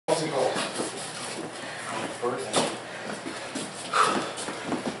first.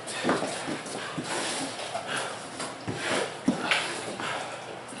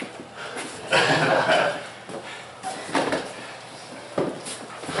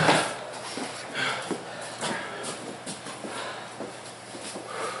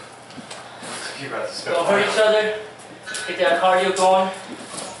 Don't hurt each other. Get that cardio going.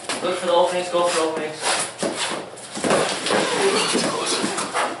 Look for the openings, go for openings.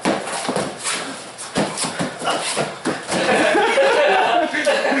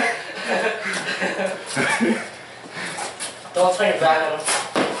 Don't turn your back on them.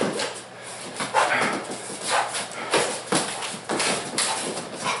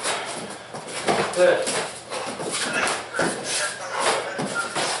 Good.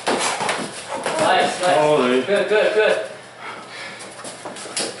 Nice, nice. Holy. Good, good, good.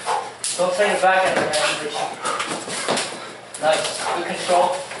 Don't turn your back on the position. Nice. Good control.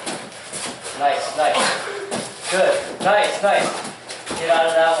 Nice, nice. Good. Nice, nice. Get out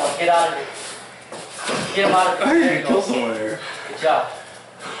of that one. Get out of it. Get him out of it. I There need you to kill go. someone here. Good job.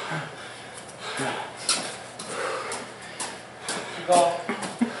 Keep going.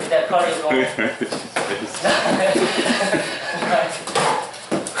 Get that cardio going.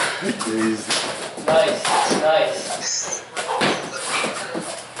 Jeez. Nice, nice.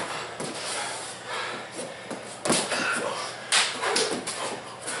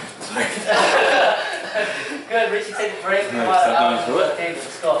 Good, Richie, take a break. Come Nice, on, step down out to of it. the table.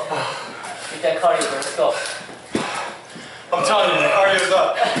 Let's go. Get that cardio going. Let's go. I'm telling you, the cardio's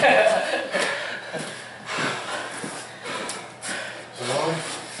up.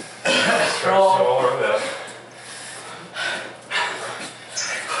 Strong.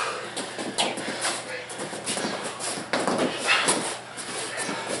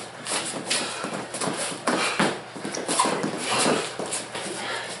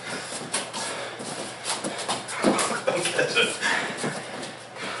 Don't catch it.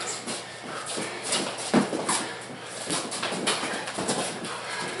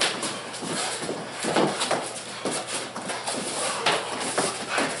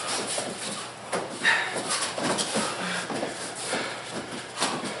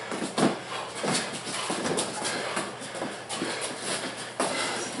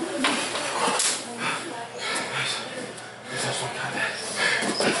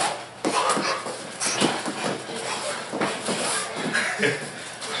 It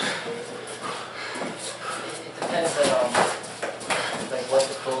depends on like what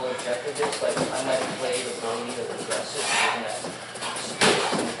the goal objective is. Like I might play the bully or the aggressive, and that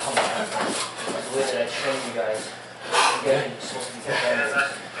come on. Like the way that I train you guys, you guys are supposed to be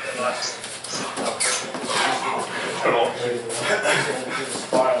competitive. Do the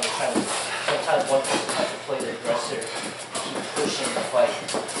sparring, sometimes one person has to play the aggressor, keep pushing the fight,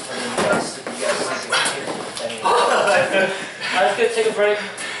 and then you guys think you're Alright, good, take a break.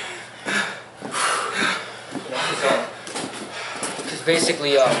 Because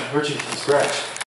basically, Richie, he scratched.